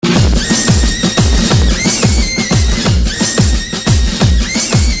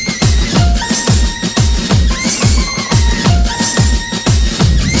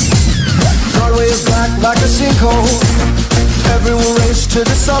to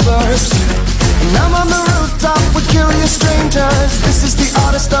the suburbs. And I'm on the rooftop with curious strangers. This is the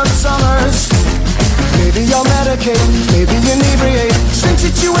oddest of summers. Maybe I'll medicate, maybe inebriate. Same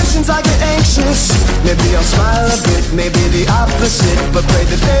situations I get anxious. Maybe I'll smile a bit, maybe the opposite. But pray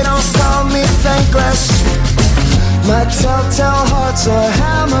that they don't call me thankless. My telltale heart's a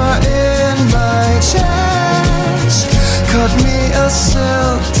hammer in my chest. Cut me a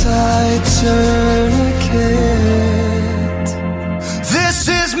silk-tied tourniquet. This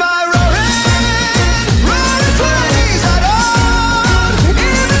is my roaring 20s. I don't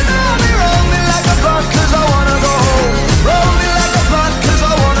even know me. Roll me like a blunt 'cause I wanna go home. Roll me like a blunt 'cause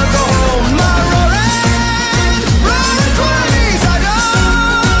I wanna go home. My roaring 20s. I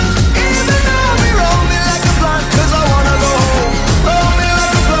don't even know me. Roll me like a blunt 'cause I wanna go home. Roll me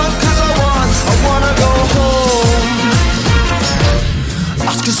like a blunt 'cause I wanna go home.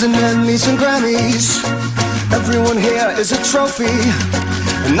 Oscars and Emmys and Grammys, everyone here is a trophy.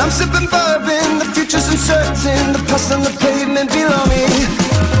 And I'm sipping bourbon, the future's uncertain. The past on the pavement below me.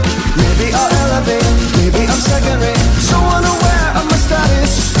 Maybe I'll elevate, maybe I'm second rate. So unaware of my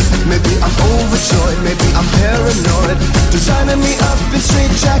status. Maybe I'm overjoyed, maybe I'm paranoid. Designing me up in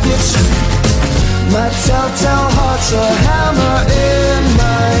straight jackets. My telltale heart's a hammer in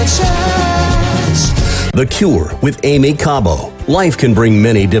my chest. The Cure with Amy Cabo. Life can bring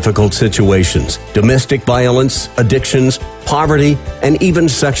many difficult situations: domestic violence, addictions, poverty, and even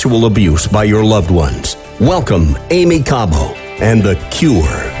sexual abuse by your loved ones. Welcome, Amy Cabo and The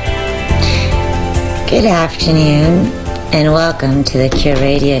Cure. Good afternoon, and welcome to The Cure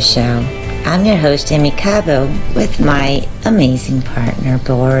Radio Show. I'm your host, Amy Cabo, with my amazing partner,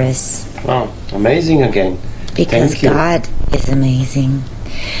 Boris. Wow, amazing again. Because God is amazing.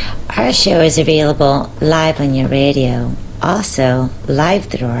 Our show is available live on your radio, also live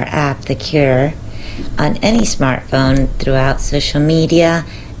through our app, The Cure, on any smartphone, throughout social media,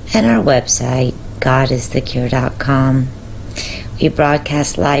 and our website, godisthecure.com. We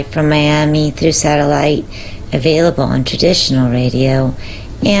broadcast live from Miami through satellite, available on traditional radio,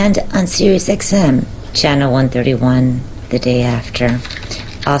 and on Sirius XM, channel 131, the day after.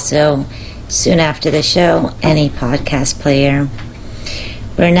 Also, soon after the show, any podcast player.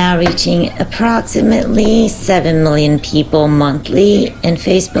 We're now reaching approximately 7 million people monthly in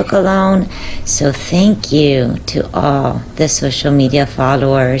Facebook alone, so thank you to all the social media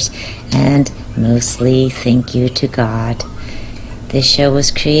followers, and mostly thank you to God. This show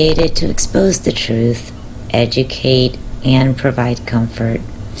was created to expose the truth, educate, and provide comfort.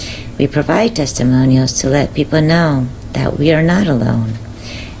 We provide testimonials to let people know that we are not alone,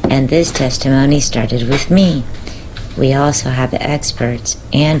 and this testimony started with me. We also have experts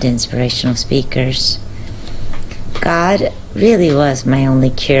and inspirational speakers. God really was my only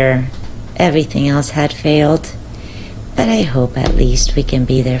cure. Everything else had failed, but I hope at least we can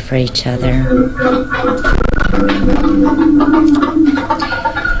be there for each other.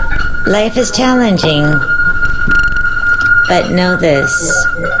 Life is challenging, but know this: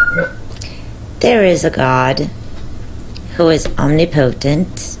 there is a God who is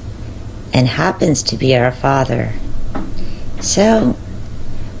omnipotent and happens to be our Father. So,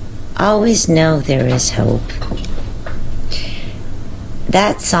 always know there is hope.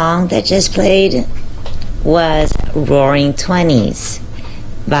 That song that just played was Roaring 20s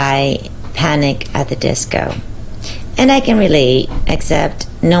by Panic at the Disco. And I can relate, except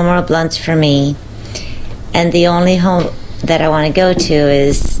no more blunts for me. And the only home that I want to go to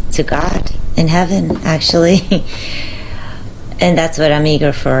is to God in heaven, actually. And that's what I'm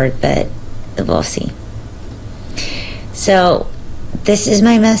eager for, but we'll see. So, this is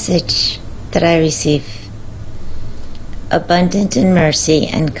my message that I receive. Abundant in mercy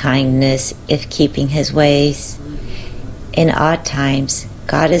and kindness, if keeping his ways. In odd times,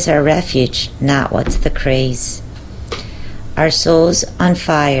 God is our refuge, not what's the craze. Our souls on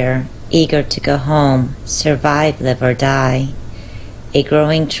fire, eager to go home, survive, live or die. A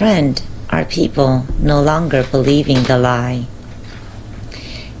growing trend, our people no longer believing the lie.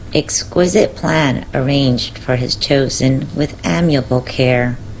 Exquisite plan arranged for his chosen with amiable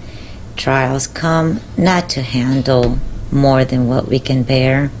care. Trials come not to handle more than what we can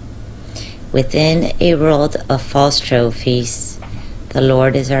bear. Within a world of false trophies, the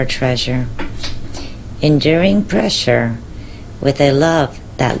Lord is our treasure. Enduring pressure with a love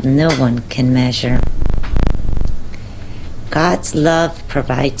that no one can measure. God's love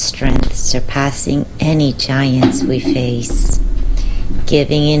provides strength surpassing any giants we face.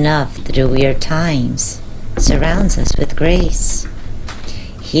 Giving enough through weird times surrounds us with grace.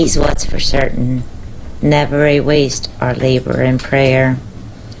 He's what's for certain, never a waste our labor and prayer.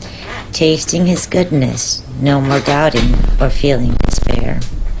 Tasting his goodness, no more doubting or feeling despair. share.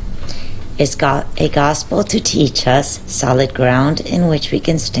 It's got a gospel to teach us solid ground in which we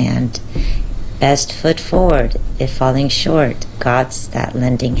can stand. Best foot forward, if falling short, God's that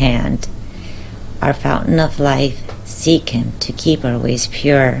lending hand. Our fountain of life, seek him to keep our ways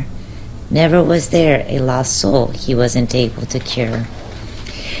pure. Never was there a lost soul he wasn't able to cure.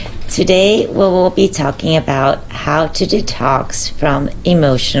 Today we will be talking about how to detox from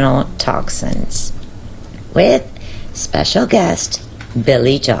emotional toxins with special guest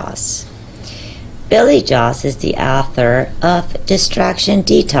Billy Joss. Billy Joss is the author of Distraction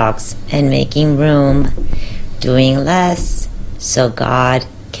Detox and Making Room, Doing Less so God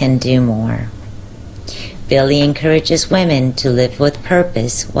can do more. Billy encourages women to live with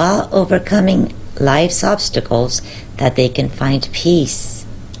purpose while overcoming life's obstacles that they can find peace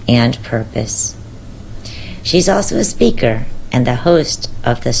and purpose. She's also a speaker and the host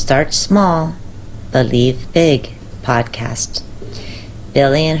of the Start Small, Believe Big podcast.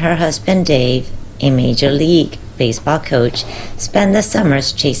 Billy and her husband Dave, a Major League Baseball coach, spend the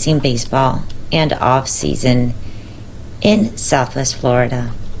summers chasing baseball and off-season in Southwest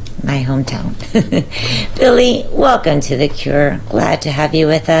Florida, my hometown. Billy, welcome to The Cure. Glad to have you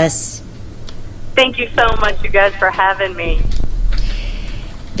with us. Thank you so much, you guys, for having me.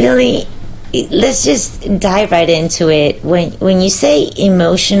 Billy, let's just dive right into it. When you say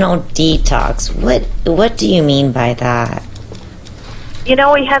emotional detox, what do you mean by that? You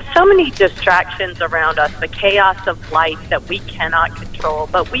know, we have so many distractions around us, the chaos of life that we cannot control,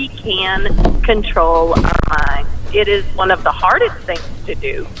 but we can control our mind. It is one of the hardest things to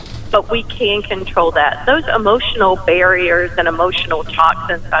do, but we can control that. Those emotional barriers and emotional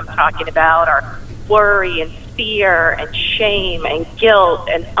toxins I'm talking about are worry and fear and shame and guilt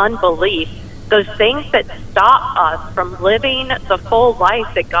and unbelief, those things that stop us from living the full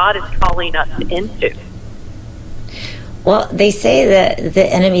life that God is calling us into. Well, they say that the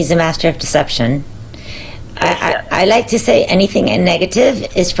enemy's a master of deception. I like to say anything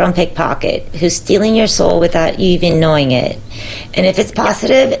negative is from pickpocket, who's stealing your soul without you even knowing it. And if it's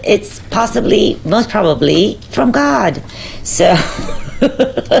positive, it's possibly, most probably, from God. So,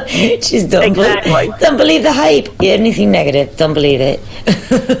 just don't believe the hype. Anything negative, don't believe it.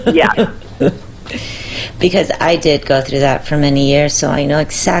 Yeah. Because I did go through that for many years, so I know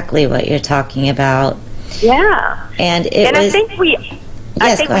exactly what you're talking about. Yeah. And I think we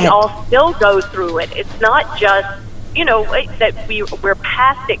all still go through it. It's not just, that we're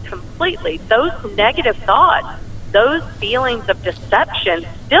past it completely. Those negative thoughts, those feelings of deception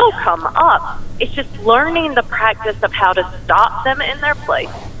still come up. It's just learning the practice of how to stop them in their place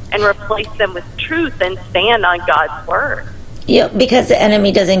and replace them with truth and stand on God's word. Yeah, because the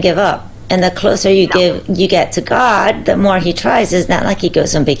enemy doesn't give up. And the closer you get to God, the more he tries. It's not like he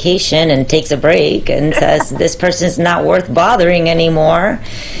goes on vacation and takes a break and says, this person's not worth bothering anymore.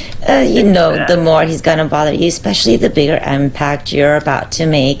 The more he's going to bother you, especially the bigger impact you're about to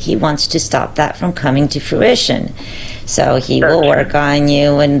make. He wants to stop that from coming to fruition. So he will work on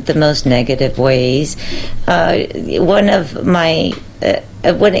you in the most negative ways. One of my...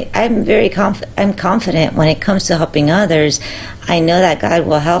 I'm confident when it comes to helping others. I know that God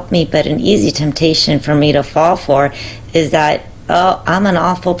will help me, but an easy temptation for me to fall for is that, I'm an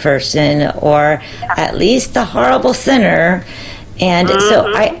awful person, or at least a horrible sinner. And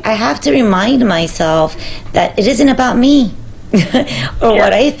so I have to remind myself that it isn't about me or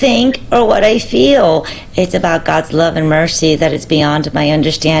what I think or what I feel. It's about God's love and mercy that is beyond my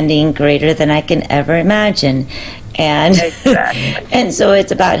understanding, greater than I can ever imagine. And and so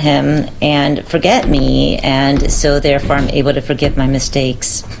it's about him and forget me, and so therefore I'm able to forgive my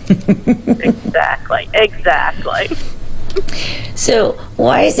mistakes. Exactly. So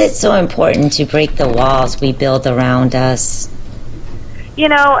why is it so important to break the walls we build around us?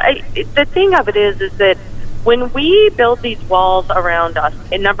 The thing of it is that when we build these walls around us,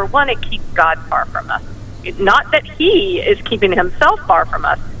 and number one, it keeps God far from us. Not that he is keeping himself far from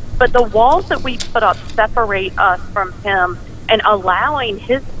us, but the walls that we put up separate us from him and allowing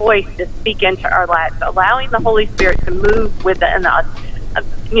his voice to speak into our lives, allowing the Holy Spirit to move within us,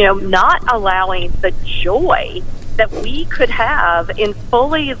 not allowing the joy that we could have in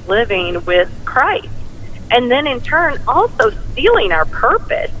fully living with Christ. And then in turn, also stealing our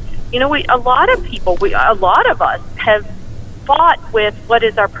purpose. A lot of us have fought with what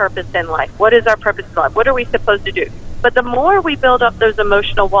is our purpose in life? What is our purpose in life? What are we supposed to do? But the more we build up those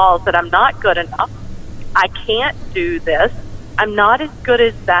emotional walls that I'm not good enough, I can't do this, I'm not as good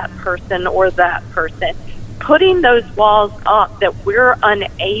as that person or that person, putting those walls up that we're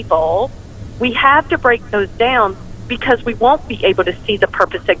unable, we have to break those down because we won't be able to see the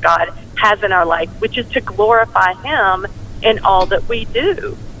purpose that God has in our life, which is to glorify him in all that we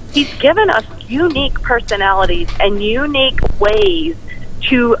do. He's given us unique personalities and unique ways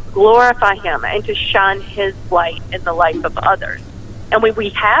to glorify him and to shine his light in the life of others. And when we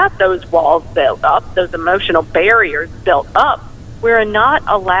have those walls built up, those emotional barriers built up, we're not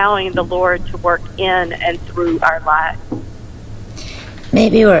allowing the Lord to work in and through our lives.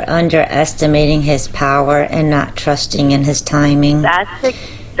 Maybe we're underestimating his power and not trusting in his timing. That's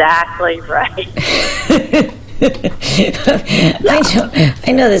exactly right.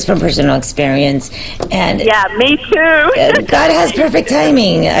 I know this from personal experience, and yeah, me too. God has perfect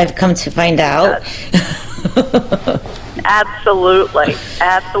timing, I've come to find out. Absolutely.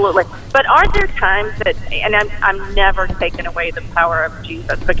 But aren't there times that, and I'm never taking away the power of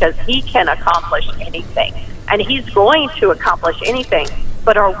Jesus, because he can accomplish anything, and he's going to accomplish anything,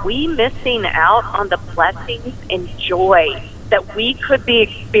 but are we missing out on the blessings and joy that we could be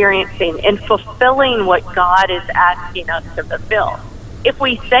experiencing in fulfilling what God is asking us to fulfill? If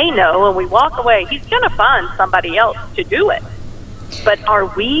we say no and we walk away, he's going to find somebody else to do it. But are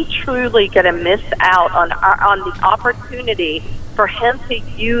we truly going to miss out on the opportunity for him to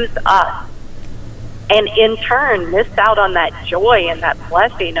use us, and in turn miss out on that joy and that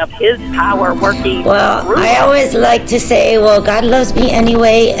blessing of his power working Well, through I us? always like to say, well, God loves me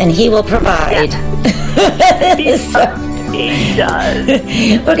anyway, and he will provide. He does.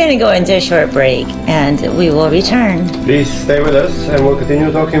 We're going to go into a short break, and we will return. Please stay with us and we'll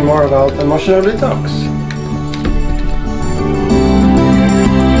continue talking more about emotional detox.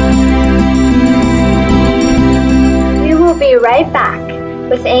 We will be right back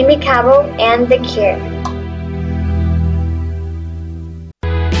with Amy Cabell and The Cure.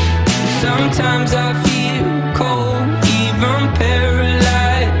 Sometimes I feel cold, even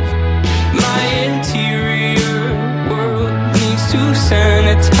paralyzed. My interior world needs to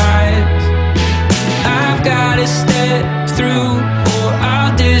sanitize. I've gotta step through or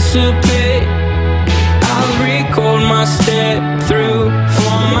I'll dissipate. I'll record my step through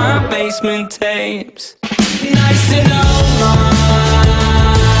for my basement tapes. Nice to know my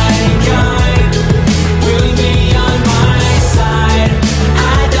kind will be on my side.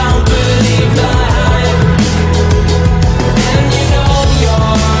 I don't believe the hype, and you know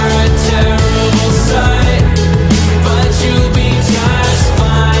you're a terrible sight, but you'll be just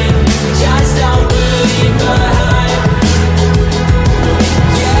fine. Just don't believe the hype.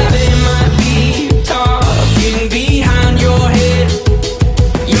 Yeah, they might be talking behind your head.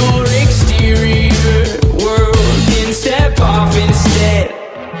 Your exterior world can step off instead.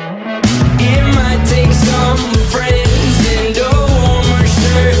 It might take some friends and a warmer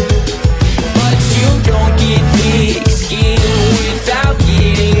shirt, but you don't get thick skin without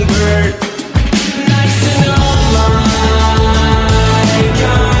getting burnt. Nice to know my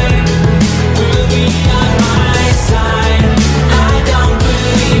kind will be on my side. I don't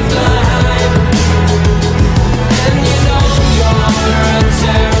believe the hype, and you know you're a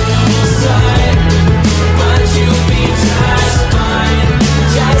terrible sight, but you'll be just fine.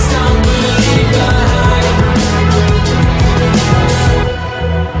 Just don't believe the hype.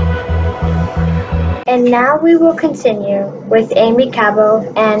 And now we will continue with Amy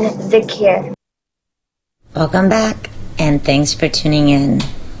Cabell and The Cure. Welcome back, and thanks for tuning in.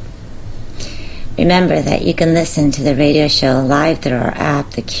 Remember that you can listen to the radio show live through our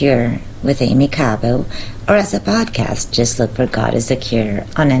app, The Cure, with Amy Cabo, or as a podcast. Just look for God is the Cure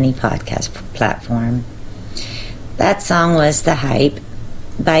on any podcast platform. That song was The Hype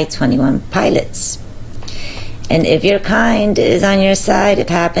by 21 Pilots. And if your kind is on your side, it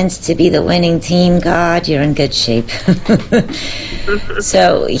happens to be the winning team, God, you're in good shape.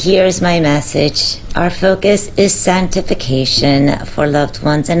 So here's my message. Our focus is sanctification for loved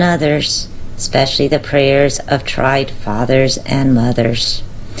ones and others, especially the prayers of tried fathers and mothers,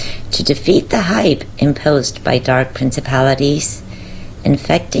 to defeat the hype imposed by dark principalities,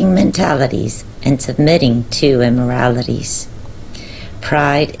 infecting mentalities, and submitting to immoralities.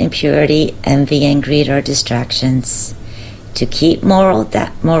 Pride, impurity, envy, and greed are distractions to keep morale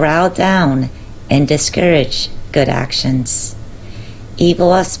down and discourage good actions.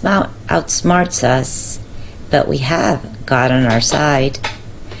 Evil outsmarts us, but we have God on our side.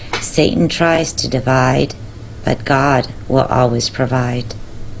 Satan tries to divide, but God will always provide.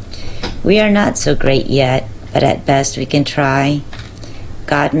 We are not so great yet, but at best we can try.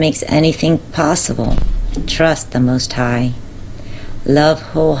 God makes anything possible. Trust the Most High. Love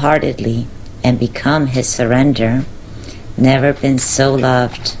wholeheartedly and become His surrender. Never been so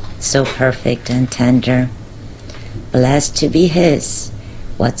loved, so perfect and tender. Blessed to be His.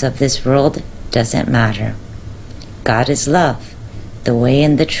 What's of this world doesn't matter. God is love, the way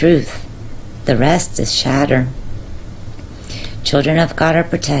and the truth. The rest is shatter. Children of God are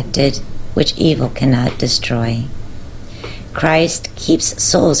protected, which evil cannot destroy. Christ keeps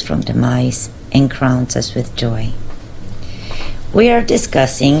souls from demise and crowns us with joy. We are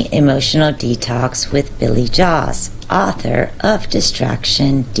discussing emotional detox with Billy Jaws, author of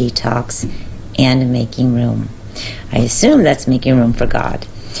Distraction, Detox, and Making Room. I assume that's making room for God.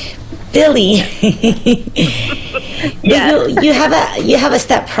 Billy, you have a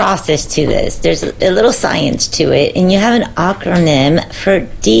step process to this. There's a little science to it, and you have an acronym for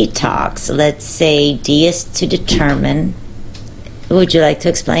detox. Let's say D is to determine. Would you like to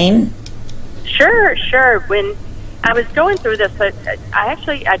explain? Sure. When I was going through this,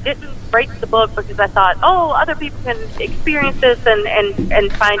 I didn't write the book because I thought, other people can experience this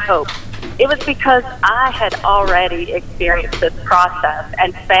and find hope. It was because I had already experienced this process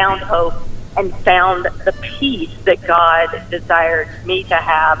and found hope and found the peace that God desired me to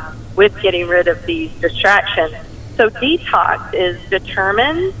have with getting rid of these distractions. So detox is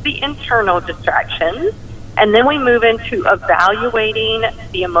determine the internal distractions, and then we move into evaluating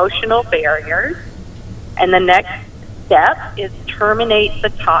the emotional barriers. And the next step is terminate the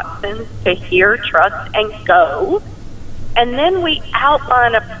toxins to hear, trust, and go. And then we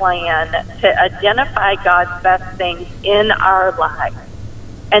outline a plan to identify God's best things in our lives.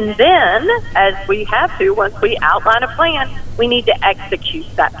 And then, as we have to, once we outline a plan, we need to execute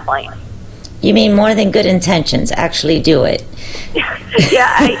that plan. You mean more than good intentions, actually do it.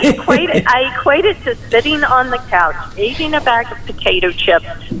 Yeah, I equate it to sitting on the couch, eating a bag of potato chips,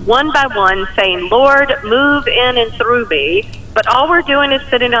 one by one, saying, Lord, move in and through me. But all we're doing is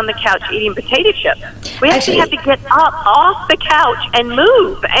sitting on the couch eating potato chips. We actually have to get up off the couch and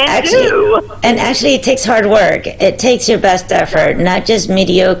move and do. And actually, it takes hard work. It takes your best effort, not just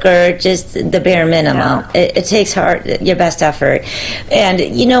mediocre, just the bare minimum. Yeah. It takes your best effort. And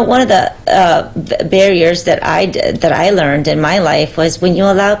one of the barriers that I learned in my life was when you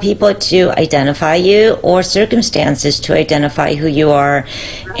allow people to identify you or circumstances to identify who you are.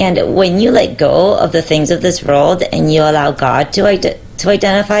 And when you let go of the things of this world and you allow God to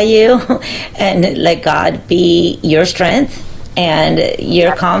identify you and let God be your strength and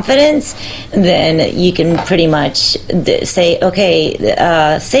your confidence, then you can pretty much say, okay,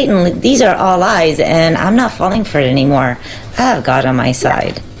 Satan, these are all lies and I'm not falling for it anymore. I have God on my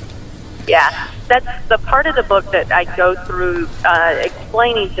side. Yeah, that's the part of the book that I go through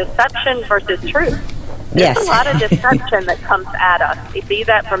explaining deception versus truth. There's a lot of deception that comes at us, be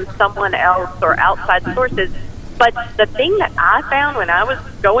that from someone else or outside sources. But the thing that I found when I was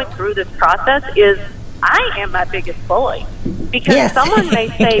going through this process is I am my biggest bully. Because someone may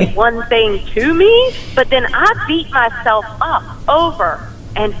say one thing to me, but then I beat myself up over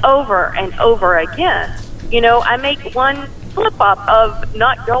and over and over again. I make one slip-up of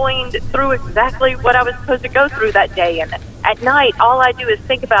not going through exactly what I was supposed to go through that day. And at night, all I do is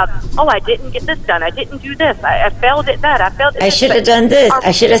think about, I didn't get this done. I didn't do this. I failed at that. I failed at I should have done this.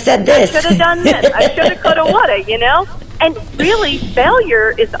 I should have said this. I should have done this. I should have, could have, would have, And really,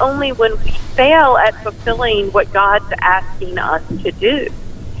 failure is only when we fail at fulfilling what God's asking us to do.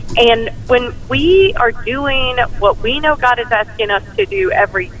 And when we are doing what we know God is asking us to do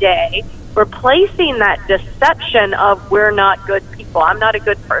every day, replacing that deception of we're not good people. I'm not a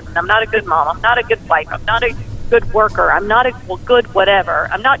good person. I'm not a good mom. I'm not a good wife. I'm not a good worker. I'm not a good whatever.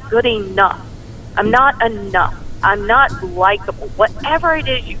 I'm not good enough. I'm not enough. I'm not likable. Whatever it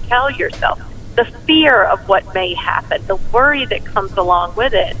is you tell yourself, the fear of what may happen, the worry that comes along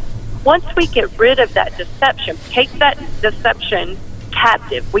with it. Once we get rid of that deception, take that deception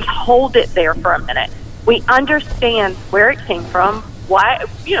captive. We hold it there for a minute. We understand where it came from, why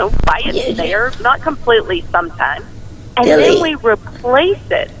it's there, not completely sometimes. And then we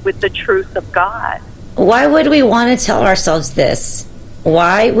replace it with the truth of God. Why would we want to tell ourselves this?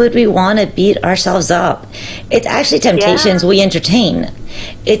 Why would we want to beat ourselves up? It's actually temptations we entertain.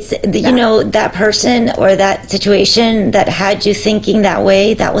 It's, that person or that situation that had you thinking that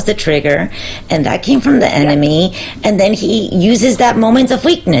way, that was the trigger, and that came from the enemy, and then he uses that moment of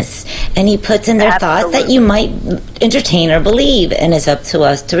weakness, and he puts in their thoughts that you might entertain or believe, and it's up to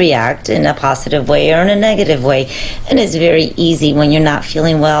us to react in a positive way or in a negative way. And it's very easy when you're not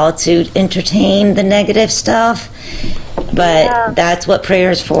feeling well to entertain the negative stuff, but that's what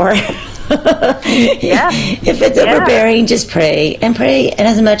prayer is for. If it's overbearing, just pray and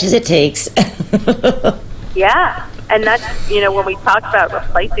as much as it takes. And that's, when we talk about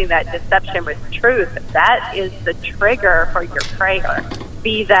replacing that deception with truth, that is the trigger for your prayer.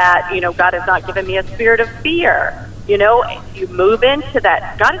 Be that, God has not given me a spirit of fear. You move into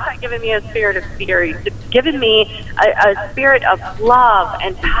that. God has not given me a spirit of fear. given me a spirit of love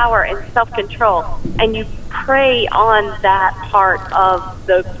and power and self-control. And you pray on that part of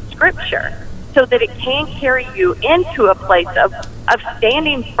the scripture so that it can carry you into a place of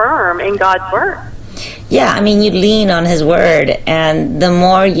standing firm in God's word. Yeah, I mean, you lean on his word, and the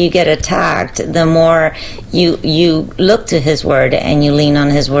more you get attacked, the more you look to his word and you lean on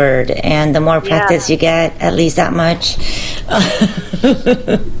his word, and the more practice you get, at least that much.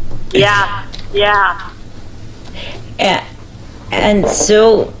 Yeah. And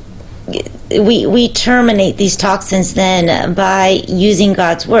so we terminate these toxins then by using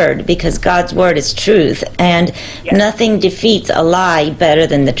God's word, because God's word is truth, and nothing defeats a lie better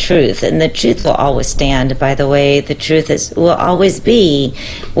than the truth. And the truth will always stand, by the way. The truth will always be,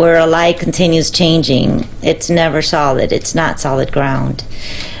 where a lie continues changing. It's never solid. It's not solid ground.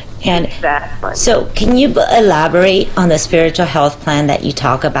 And exactly. So can you elaborate on the spiritual health plan that you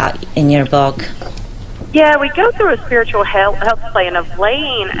talk about in your book? Yeah, we go through a spiritual health plan of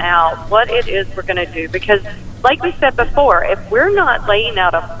laying out what it is we're going to do, because like we said before, if we're not laying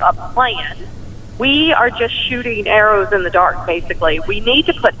out a plan, we are just shooting arrows in the dark, basically. We need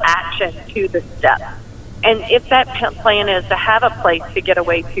to put action to the steps. And if that plan is to have a place to get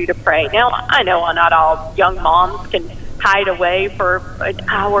away to pray. Now, I know not all young moms can hide away for an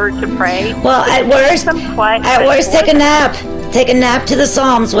hour to pray. Well, at worst, take a nap. Take a nap to the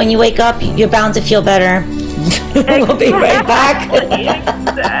Psalms. When you wake up, you're bound to feel better. We'll be right back.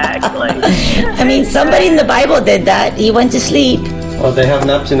 Exactly. I mean, somebody in the Bible did that. He went to sleep. Well, they have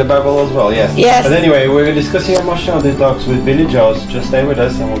naps in the Bible as well, yes. Yes. But anyway, we're discussing emotional detox with Billy Jones. Just stay with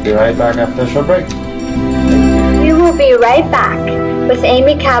us, and we'll be right back after a short break. We will be right back with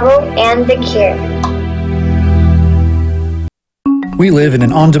Amy Cabell and The Cure. We live in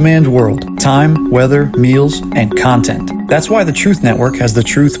an on-demand world. Time, weather, meals, and content. That's why the Truth Network has the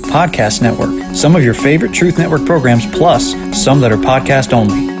Truth Podcast Network. Some of your favorite Truth Network programs, plus some that are podcast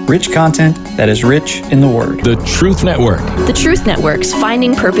only. Rich content that is rich in the Word. The Truth Network. The Truth Network's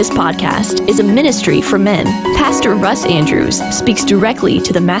Finding Purpose podcast is a ministry for men. Pastor Russ Andrews speaks directly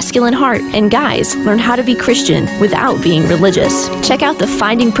to the masculine heart, and guys learn how to be Christian without being religious. Check out the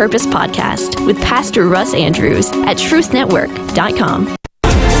Finding Purpose podcast with Pastor Russ Andrews at truthnetwork.com.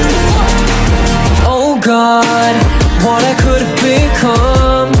 Oh God, what I could have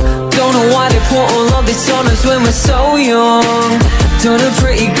become. Don't know why they put all of this on us when we're so young. Done a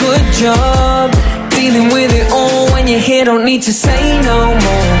pretty good job dealing with it all. When you're here, don't need to say no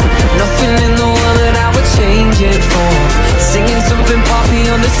more. Nothing in the world that I would change it for. Singing something poppy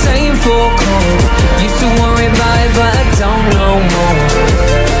on the same four chord. Used to worry about it, but I don't know more.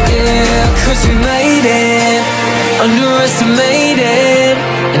 Yeah, 'cause we made it, underestimated,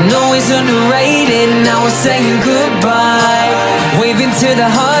 and always underrated. Now we're saying goodbye, waving to the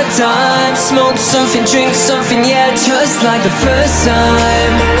hard times. Smoke something, drink something, yeah, just like the first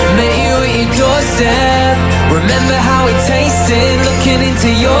time. Met you at your doorstep, remember how it tasted, looking into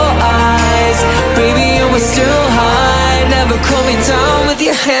your eyes. Baby, you were still high, never coming down with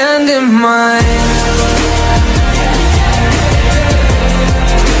your hand in mine.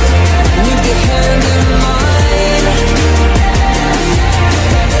 With your hand in mine.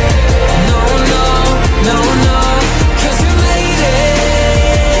 No, 'cause we made it.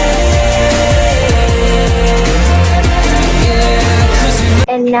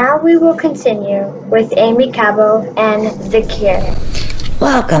 And now we will continue with Amy Cabell and The Cure.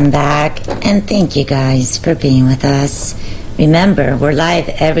 Welcome back, and thank you guys for being with us. Remember, we're live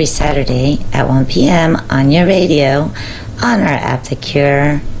every Saturday at 1 p.m. on your radio, on our app, The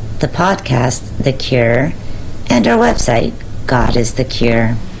Cure, the podcast, The Cure, and our website, God is the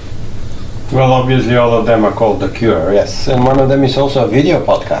Cure. Well, obviously all of them are called The Cure, yes. And one of them is also a video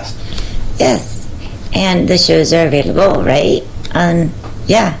podcast. Yes, and the shows are available, right?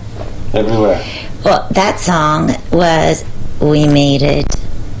 Yeah. Everywhere. Well, that song was We Made It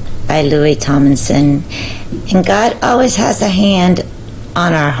by Louis Tomlinson. And God always has a hand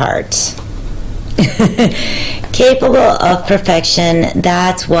on our hearts. Capable of perfection,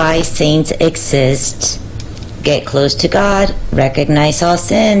 that's why saints exist. Get close to God, recognize all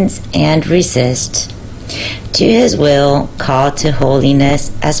sins, and resist. To His will, called to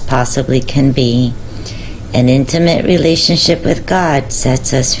holiness as possibly can be. An intimate relationship with God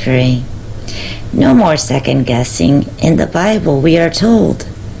sets us free. No more second guessing. In the Bible we are told,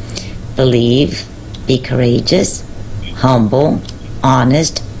 believe, be courageous, humble,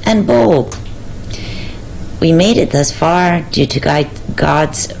 honest, and bold. We made it thus far due to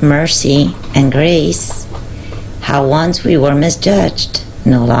God's mercy and grace. How once we were misjudged,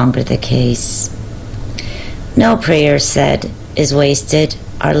 no longer the case. No prayer said is wasted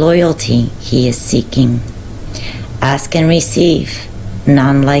our loyalty he is seeking. Ask and receive,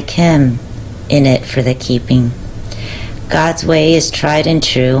 none like him, in it for the keeping. God's way is tried and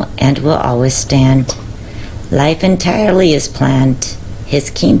true and will always stand. Life entirely is planned, his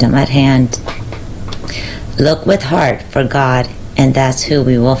kingdom at hand. Look with heart for God, and that's who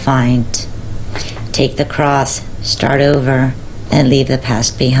we will find. Take the cross, start over, and leave the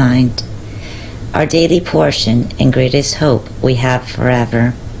past behind. Our daily portion and greatest hope we have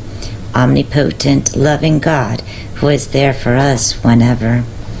forever. Omnipotent, loving God who is there for us whenever.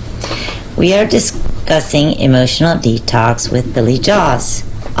 We are discussing emotional detox with Billy Jaws,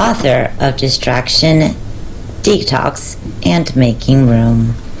 author of Distraction, Detox, and Making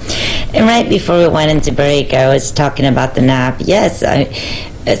Room. And right before we went into break, I was talking about the nap. Yes,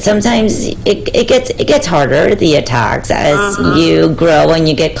 sometimes it gets harder, the attacks, as you grow and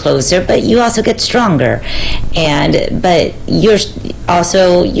you get closer, but you also get stronger. But you're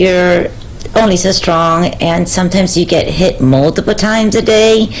only so strong, and sometimes you get hit multiple times a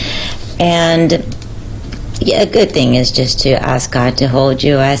day. And a good thing is just to ask God to hold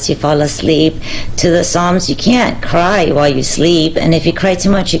you as you fall asleep. To the Psalms, you can't cry while you sleep, and if you cry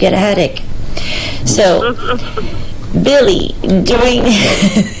too much, you get a headache. So, Billy,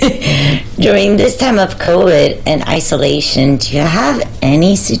 during this time of COVID and isolation, do you have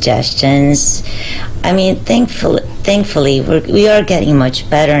any suggestions? I mean, thankfully, we are getting much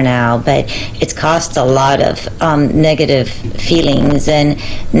better now, but it's caused a lot of negative feelings and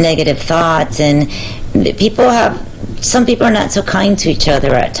negative thoughts, and some people are not so kind to each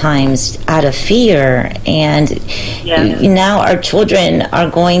other at times out of fear, and now our children are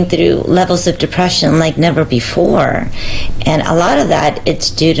going through levels of depression like never before, and a lot of that,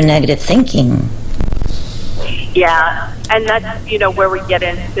 it's due to negative thinking. Yeah, and that's, where we get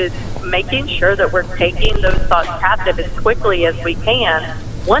into making sure that we're taking those thoughts captive as quickly as we can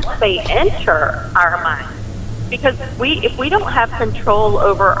once they enter our mind. Because if we don't have control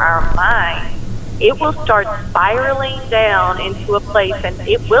over our mind, it will start spiraling down into a place, and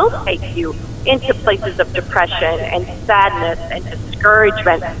it will take you into places of depression and sadness and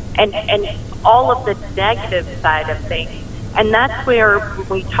discouragement and all of the negative side of things. And that's where, when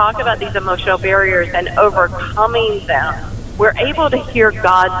we talk about these emotional barriers and overcoming them, we're able to hear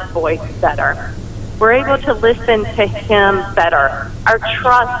God's voice better. We're able to listen to Him better. Our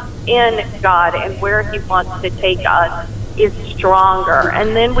trust in God and where He wants to take us is stronger.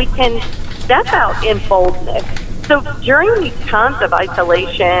 And then we can step out in boldness. So during these times of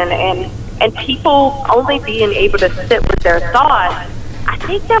isolation and people only being able to sit with their thoughts, I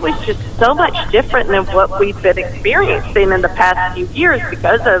think that was just so much different than what we've been experiencing in the past few years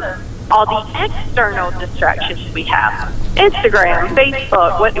because of all the external distractions we have. Instagram,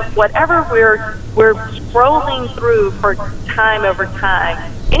 Facebook, whatever we're scrolling through for time over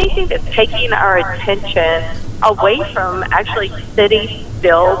time, anything that's taking our attention away from actually sitting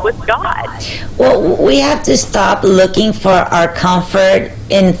still with God. Well, we have to stop looking for our comfort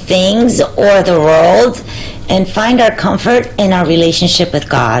in things or the world and find our comfort in our relationship with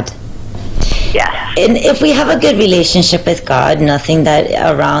God. Yeah. And if we have a good relationship with God, nothing that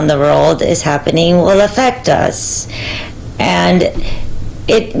around the world is happening will affect us. And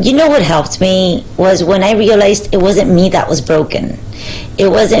what helped me was when I realized it wasn't me that was broken. It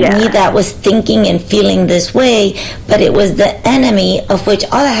wasn't me that was thinking and feeling this way, but it was the enemy, of which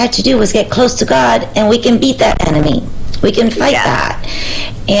all I had to do was get close to God, and we can beat that enemy. We can fight that.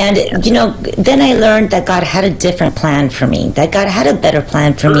 And, then I learned that God had a different plan for me, that God had a better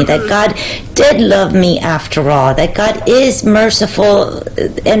plan for me, that God did love me after all, that God is merciful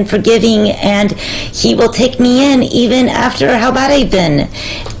and forgiving, and He will take me in even after how bad I've been.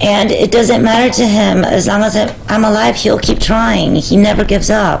 And it doesn't matter to Him. As long as I'm alive, He'll keep trying. He never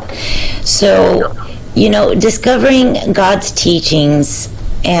gives up. So, discovering God's teachings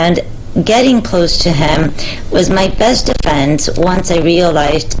and getting close to Him was my best defense once I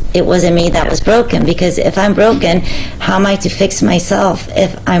realized it wasn't me that was broken, because if I'm broken, how am I to fix myself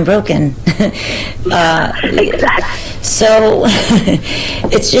if I'm broken? So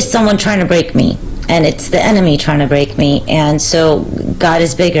it's just someone trying to break me, and it's the enemy trying to break me, and so God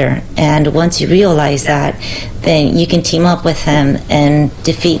is bigger, and once you realize that, then you can team up with Him and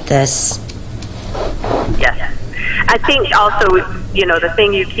defeat this. Yes. I think also, the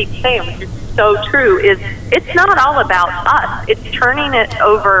thing you keep saying, which is so true, is it's not all about us. It's turning it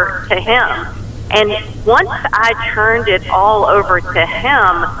over to Him. And once I turned it all over to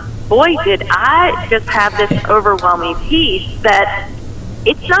Him, boy, did I just have this overwhelming peace that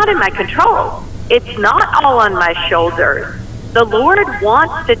it's not in my control. It's not all on my shoulders. The Lord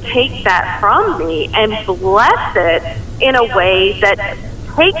wants to take that from me and bless it in a way that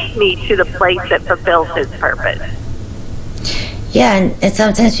takes me to the place that fulfills his purpose. Yeah, and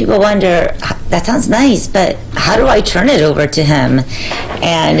sometimes people wonder, that sounds nice, but how do I turn it over to him?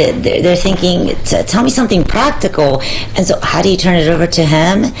 And they're thinking, tell me something practical. And so how do you turn it over to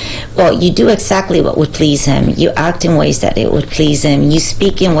him? Well, you do exactly what would please him. You act in ways that it would please him. You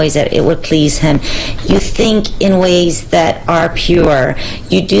speak in ways that it would please him. You think in ways that are pure.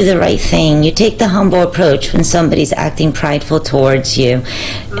 You do the right thing. You take the humble approach when somebody's acting prideful towards you.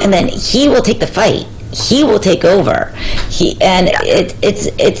 And then he will take the fight. He will take over.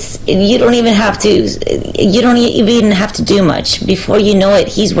 It's you don't even have to do much. Before you know it,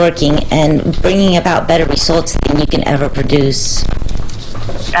 he's working and bringing about better results than you can ever produce.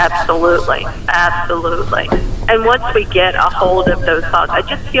 Absolutely. And once we get a hold of those thoughts, I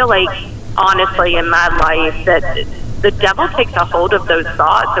just feel like, honestly, in my life, that the devil takes a hold of those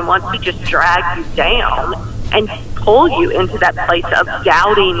thoughts and wants to just drag you down and pull you into that place of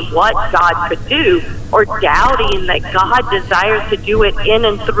doubting what God could do, or doubting that God desires to do it in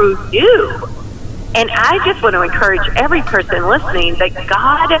and through you. And I just want to encourage every person listening that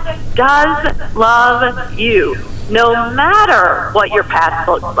God does love you, no matter what your past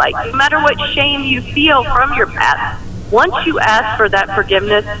looks like, no matter what shame you feel from your past. Once you ask for that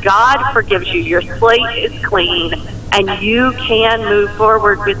forgiveness, God forgives you. Your slate is clean, and you can move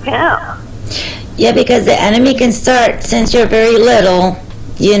forward with Him. Yeah, because the enemy can start since you're very little,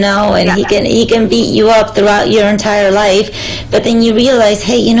 and he can beat you up throughout your entire life. But then you realize,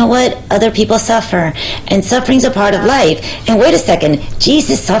 hey, you know what? Other people suffer, and suffering's a part of life. And wait a second,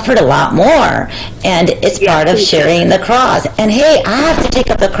 Jesus suffered a lot more, and it's part of sharing the cross. And hey, I have to take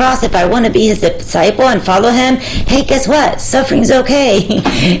up the cross if I want to be his disciple and follow him. Hey, guess what? Suffering's okay.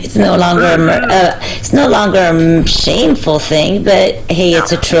 It's no longer a shameful thing, but hey,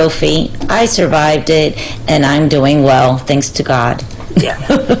 it's a trophy. I survived it, and I'm doing well, thanks to God. Yes.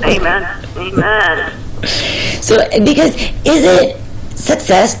 Amen. So, because is it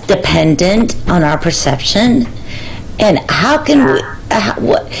success dependent on our perception? And how can we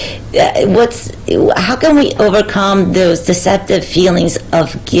how can we overcome those deceptive feelings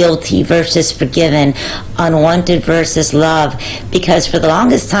of guilty versus forgiven, unwanted versus love? Because for the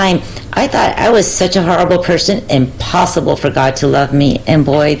longest time, I thought I was such a horrible person, impossible for God to love me. And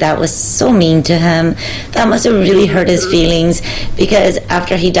boy, that was so mean to him. That must have really hurt his feelings, because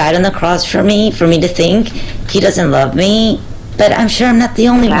after he died on the cross for me to think he doesn't love me. But I'm sure I'm not the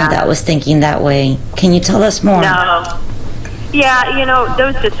only one that was thinking that way. Can you tell us more? No. Yeah,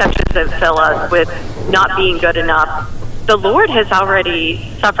 those deceptions that fill us with not being good enough, the Lord has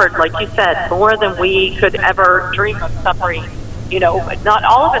already suffered, like you said, more than we could ever dream of suffering. Not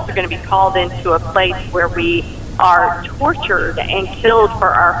all of us are going to be called into a place where we are tortured and killed for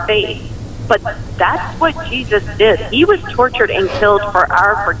our faith. But that's what Jesus did. He was tortured and killed for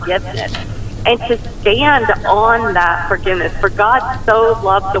our forgiveness. And to stand on that forgiveness, for God so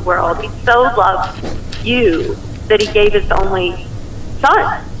loved the world, He so loved you, that He gave His only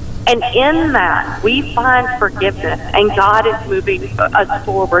Son. And in that, we find forgiveness, and God is moving us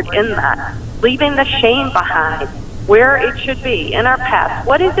forward in that, leaving the shame behind where it should be in our past.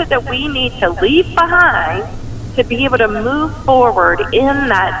 What is it that we need to leave behind to be able to move forward in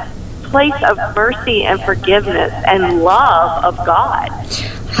that place of mercy and forgiveness and love of God?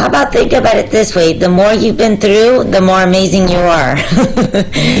 How about think about it this way: the more you've been through, the more amazing you are.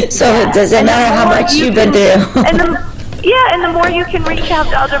 So it doesn't matter how much you've been through. And the more you can reach out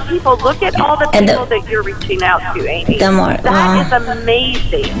to other people. Look at all the people that you're reaching out to, Amy. That is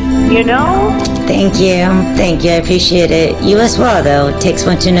amazing, Thank you. I appreciate it. You as well, though. It takes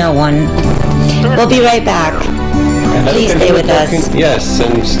one to know one. We'll be right back. Please stay with us. Yes,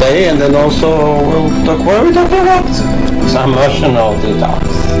 and stay, and then also we'll talk. What are we talking about? Some emotional detox.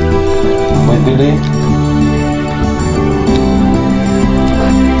 We believe.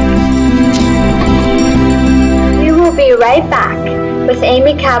 We'll be right back with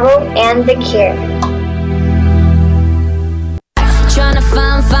Amy Cabell and The Cure. Trying to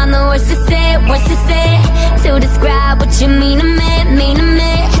find the words to say to describe what you mean to me.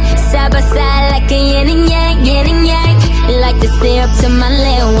 Side by side like a yin and yang. Like the syrup to my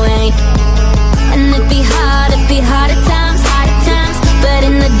little wing. And it be hard at times. But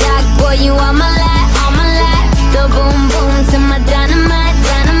in the dark, boy, you are my light. The boom boom to my dynamite.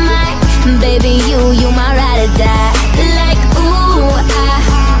 Baby, you my ride or die. Like, ooh, I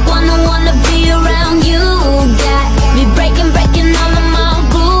wanna be around you. Got me breaking all of my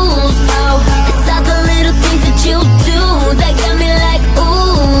rules. Oh, it's all the little things that you do that got me like,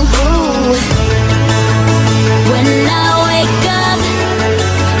 ooh. When I wake up,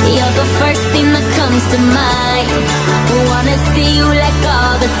 You're the first thing that comes to mind. Wanna see you like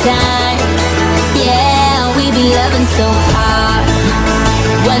all the time. Yeah, we be loving so hard.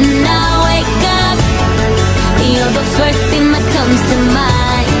 When I wake up, you're the first thing that comes to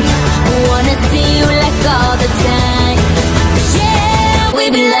mind. Wanna see you like all the time. Yeah,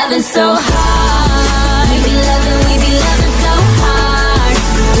 we be loving so hard. We be loving so hard.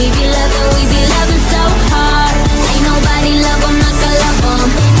 We be loving so hard. Ain't nobody love them like I love them.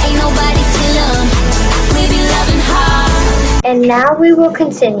 Ain't nobody kill them. We be loving hard. And now we will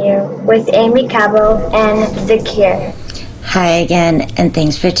continue with Amy Cabo and The Cure. Hi again, and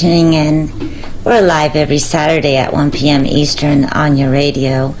thanks for tuning in. We're live every Saturday at 1 p.m. Eastern on your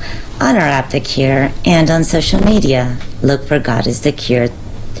radio, on our app The Cure, and on social media. Look for God is The Cure.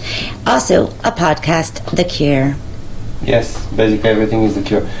 Also, a podcast, The Cure. Yes, basically everything is The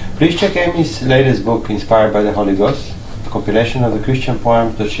Cure. Please check Amy's latest book, Inspired by the Holy Ghost, a compilation of the Christian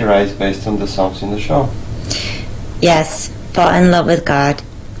poems that she writes based on the songs in the show. Yes, Fall in Love with God,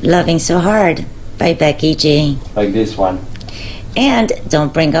 Loving So Hard by Becky G. Like this one. And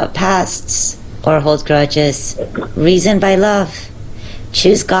Don't Bring Up Pasts or Hold Grudges, Reason by Love.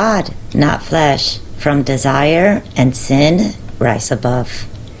 Choose God, not flesh. From desire and sin, rise above.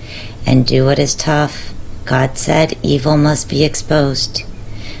 And do what is tough. God said evil must be exposed.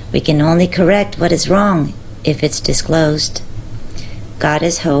 We can only correct what is wrong if it's disclosed. God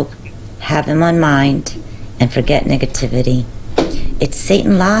is hope, have him on mind, and forget negativity. It's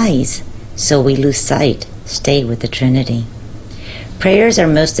Satan lies, so we lose sight, stay with the Trinity. Prayers are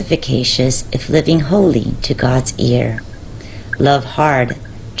most efficacious if living holy to God's ear. Love hard,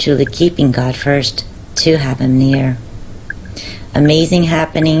 truly keeping God first, to have him near. Amazing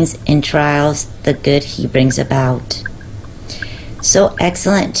happenings in trials, the good he brings about. So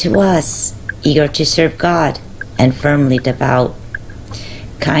excellent to us, eager to serve God and firmly devout.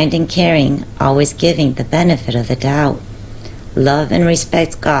 Kind and caring, always giving the benefit of the doubt. Love and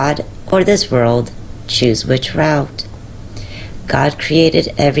respect God or this world, choose which route. God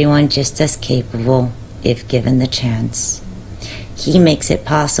created everyone just as capable if given the chance. He makes it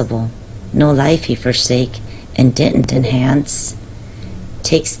possible, no life he forsake and didn't enhance.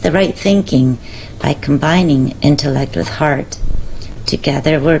 Takes the right thinking by combining intellect with heart.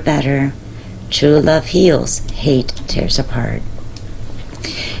 Together we're better. True love heals, hate tears apart.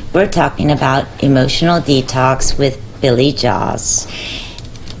 We're talking about Emotional Detox with Billy Jaws,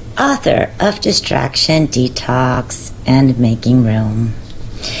 author of Distraction, Detox, and Making Room.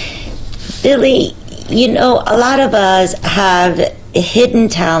 Billy, you know, a lot of us have hidden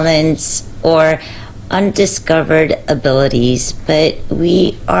talents or undiscovered abilities, but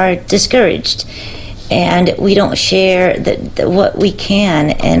we are discouraged and we don't share what we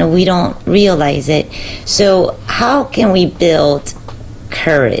can, and we don't realize it. So how can we build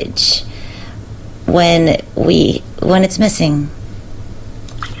courage when it's missing?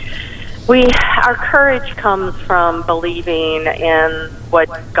 Our courage comes from believing in what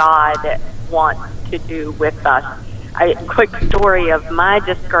God wants to do with us. A quick story of my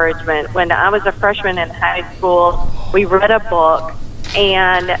discouragement. When I was a freshman in high school, we read a book,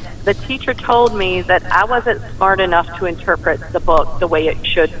 and the teacher told me that I wasn't smart enough to interpret the book the way it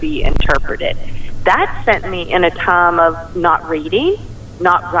should be interpreted. That sent me in a time of not reading,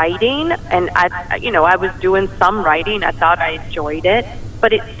 not writing, and I was doing some writing. I thought I enjoyed it,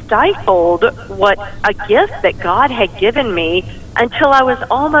 but it stifled what a gift that God had given me until I was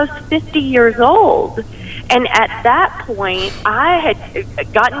almost 50 years old. And at that point, I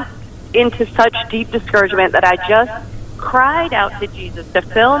had gotten into such deep discouragement that I just cried out to Jesus to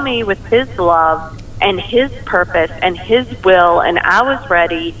fill me with his love and his purpose and his will, and I was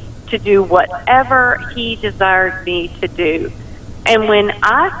ready to do whatever he desired me to do. And when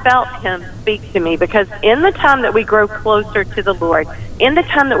I felt him speak to me, because in the time that we grow closer to the Lord, in the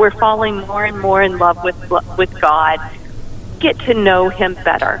time that we're falling more and more in love with God, get to know him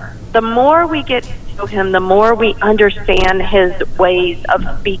better. The more we get to know him, the more we understand his ways of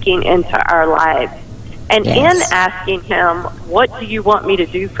speaking into our lives. And in asking him, what do you want me to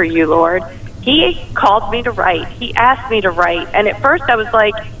do for you, Lord? He called me to write. He asked me to write. And at first I was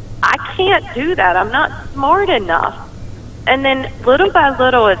like, I can't do that. I'm not smart enough. And then little by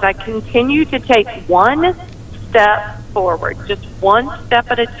little, as I continue to take one step forward, just one step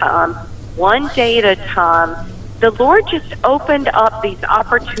at a time, one day at a time, the Lord just opened up these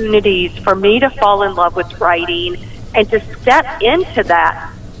opportunities for me to fall in love with writing and to step into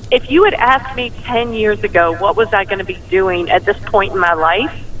that. If you had asked me 10 years ago what was I going to be doing at this point in my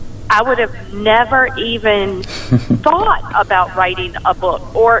life, I would have never even thought about writing a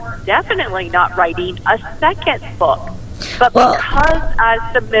book, or definitely not writing a second book. But because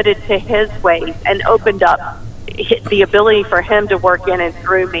I submitted to his ways and opened up the ability for him to work in and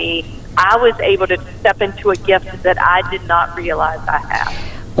through me, I was able to step into a gift that I did not realize I had.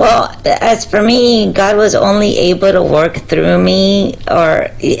 Well, as for me, God was only able to work through me, or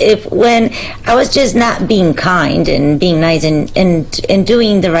when I was just not being kind and being nice and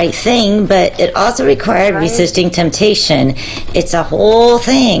doing the right thing, but it also required resisting temptation. It's a whole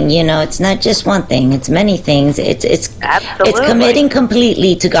thing, it's not just one thing, it's many things. It's committing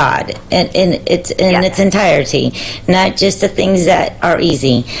completely to God in its entirety, not just the things that are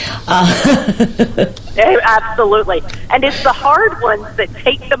easy. Absolutely. And it's the hard ones that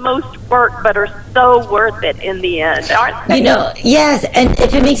take the most work but are so worth it in the end, aren't they? Yes. And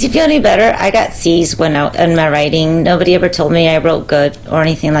if it makes you feel any better, I got C's in my writing. Nobody ever told me I wrote good or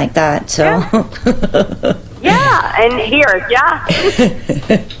anything like that. So yeah, and here,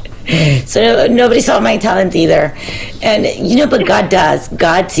 So nobody saw my talent either. And, but God does.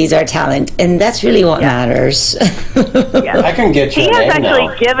 God sees our talent. And that's really what matters. I can get you He an has A actually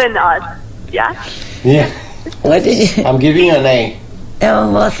now. given us, Yeah. What did you... I'm giving you an A.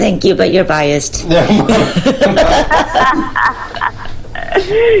 Oh, well, thank you, but you're biased. Yeah,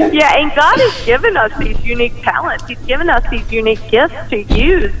 and God has given us these unique talents. He's given us these unique gifts to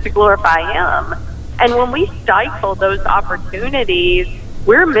use to glorify Him. And when we stifle those opportunities,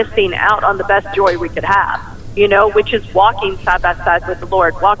 we're missing out on the best joy we could have, which is walking side by side with the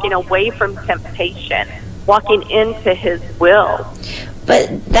Lord, walking away from temptation, walking into His will.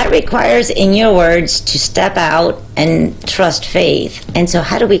 But that requires, in your words, to step out and trust faith. And so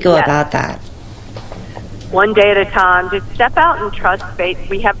how do we go about that? One day at a time, to step out and trust faith,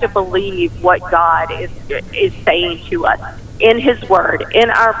 we have to believe what God is saying to us in His Word, in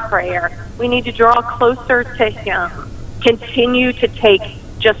our prayer. We need to draw closer to Him, continue to take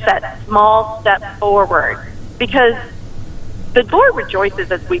just that small step forward, because the Lord rejoices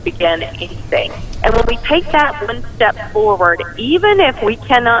as we begin anything. And when we take that one step forward, even if we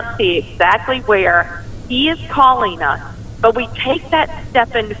cannot see exactly where He is calling us, but we take that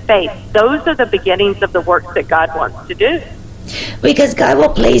step in faith, those are the beginnings of the work that God wants to do. Because God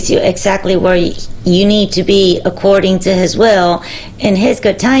will place you exactly where you need to be according to His will in His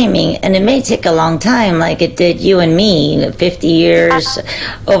good timing. And it may take a long time, like it did you and me, 50 years,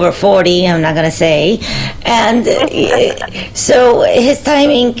 over 40, I'm not going to say. And so His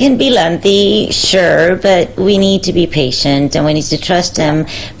timing can be lengthy, sure, but we need to be patient and we need to trust Him.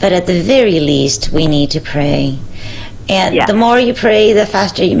 But at the very least, we need to pray. And the more you pray, the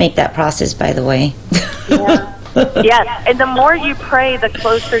faster you make that process, by the way. Yes, and the more you pray, the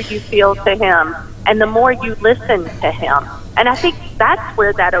closer you feel to Him, and the more you listen to Him. And I think that's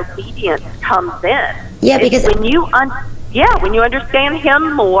where that obedience comes in. Yeah, because when you understand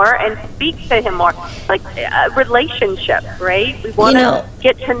Him more and speak to Him more, like relationships, right? We want to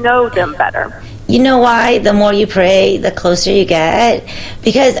get to know them better. You know why? The more you pray, the closer you get.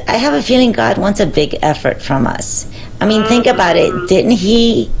 Because I have a feeling God wants a big effort from us. I mean, think about it. Didn't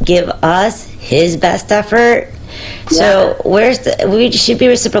He give us His best effort? So we should be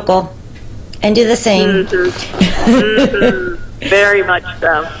reciprocal and do the same. Very much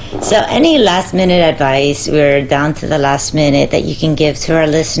so. So any last minute advice, we're down to the last minute, that you can give to our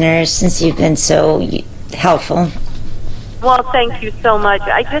listeners, since you've been so helpful? Well, thank you so much.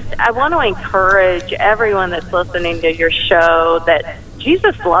 I want to encourage everyone that's listening to your show that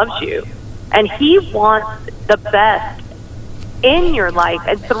Jesus loves you, and He wants the best in your life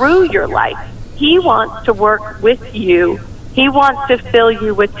and through your life. He wants to work with you. He wants to fill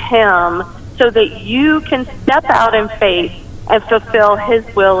you with Him so that you can step out in faith and fulfill His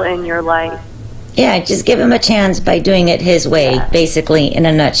will in your life. Yeah, just give Him a chance by doing it His way, basically, in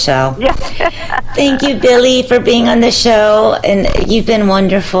a nutshell. Yeah. Thank you, Billy, for being on the show, and you've been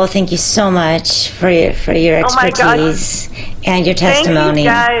wonderful. Thank you so much for your expertise and your testimony.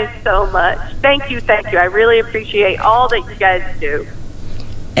 Thank you guys so much. Thank you. I really appreciate all that you guys do.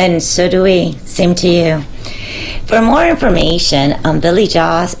 And so do we. Same to you. For more information on Billy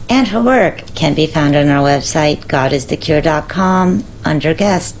Joss and her work can be found on our website, godisthecure.com, under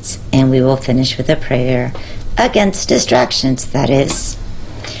guests. And we will finish with a prayer against distractions, that is.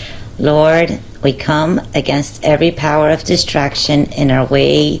 Lord, we come against every power of distraction in our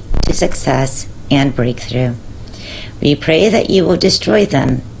way to success and breakthrough. We pray that you will destroy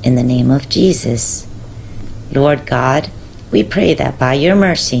them in the name of Jesus. Lord God, we pray that by your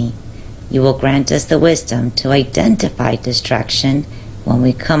mercy, you will grant us the wisdom to identify distraction when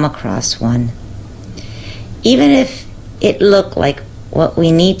we come across one. Even if it looked like what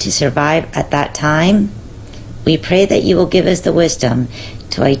we need to survive at that time, we pray that you will give us the wisdom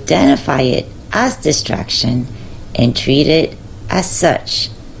to identify it as distraction and treat it as such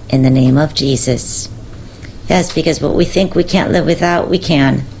in the name of Jesus. Yes, because what we think we can't live without, we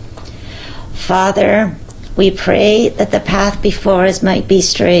can. Father, we pray that the path before us may be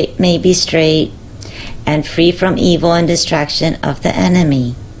straight, and free from evil and distraction of the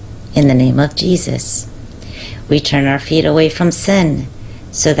enemy. In the name of Jesus. We turn our feet away from sin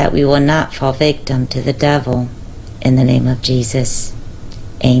so that we will not fall victim to the devil. In the name of Jesus.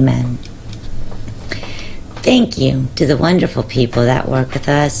 Amen. Thank you to the wonderful people that work with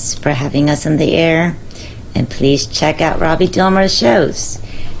us for having us on the air. And please check out Robbie Dilmer's shows,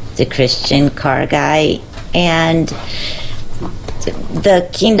 The Christian Car Guy and The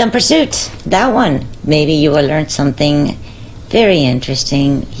Kingdom Pursuit. That one. Maybe you will learn something very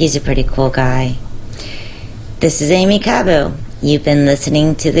interesting. He's a pretty cool guy. This is Amy Cabo. You've been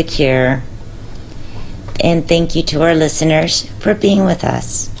listening to The Cure. And thank you to our listeners for being with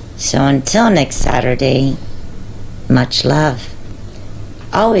us. So until next Saturday, much love.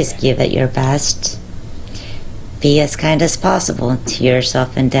 Always give it your best. Be as kind as possible to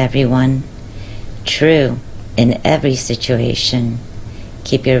yourself and everyone. True in every situation.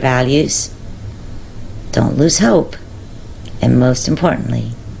 Keep your values. Don't lose hope. And most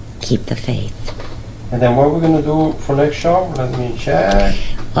importantly, keep the faith. And then what are we going to do for next show? Let me check.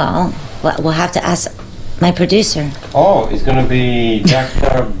 Well, we'll have to ask my producer. Oh, it's going to be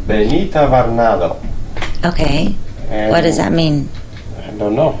Dr. Benita Varnado. Okay. And what does that mean? I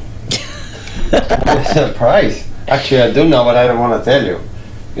don't know. It's a surprise. Actually, I do know, but I don't want to tell you.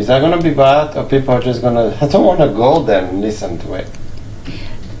 Is that going to be bad, or people are just going to... I don't want to go there and listen to it.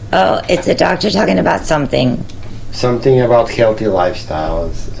 Oh, it's a doctor talking about something. Something about healthy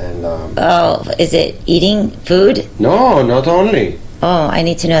lifestyles and... oh, is it eating food? No, not only. Oh, I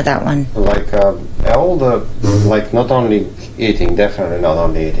need to know that one. Like all the... Like not only eating, definitely not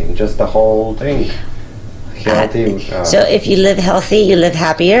only eating, just the whole thing. Healthy... so if you live healthy, you live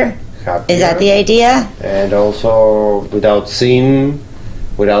happier? Is that the idea? And also without sin,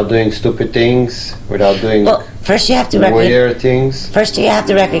 without doing stupid things, without doing first you have to weird things. First you have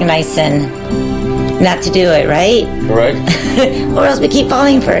to recognize sin, not to do it, right? Correct. Or else we keep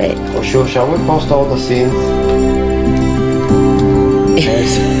falling for it. Or shall we post all the sins?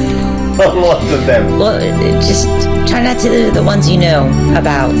 Lots of them. Well, just try not to do the ones you know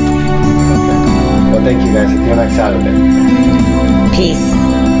about. Okay. Well, thank you guys. See you next Saturday. Peace.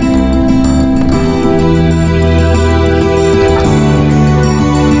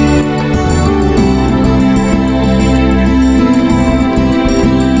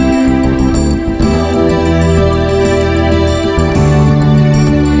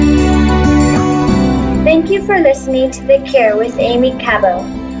 Thank you for listening to The Cure with Amy Cabo.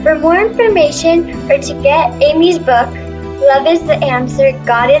 For more information or to get Amy's book, Love is the Answer,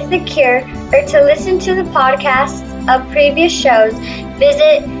 God is the Cure, or to listen to the podcasts of previous shows,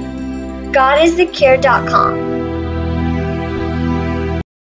 visit godisthecure.com.